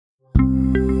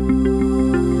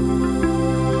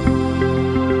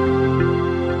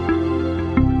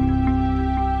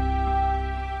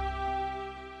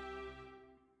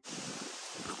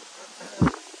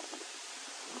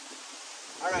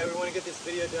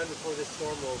done before this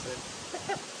storm rolls in.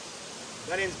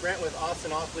 My name's Brent with Austin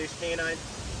Off-Leash Canine.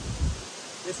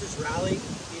 This is Raleigh.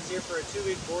 He's here for a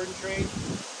 2-week board and train.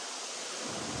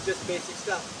 Just basic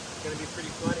stuff. It's going to be pretty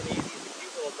fun and easy. He's a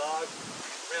cute little dog,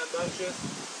 rambunctious.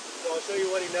 So I'll show you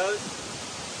what he knows.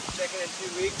 Checking in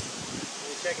 2 weeks,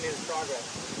 and he's checking in his progress.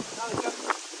 Raleigh, come.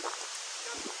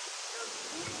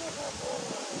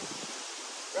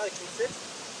 Raleigh, can you sit?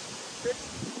 Sit.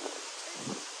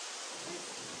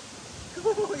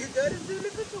 Oh, you're good? Is it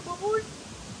a good boy?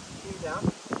 Can you down?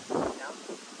 Down?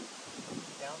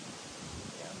 Down?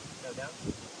 Down? No, down?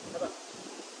 How about?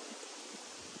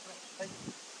 Place.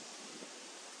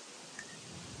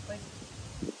 Place.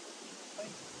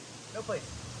 Place. No place.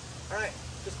 Alright,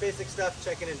 just basic stuff.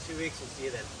 Check in 2 weeks. We'll see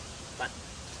you then. Bye.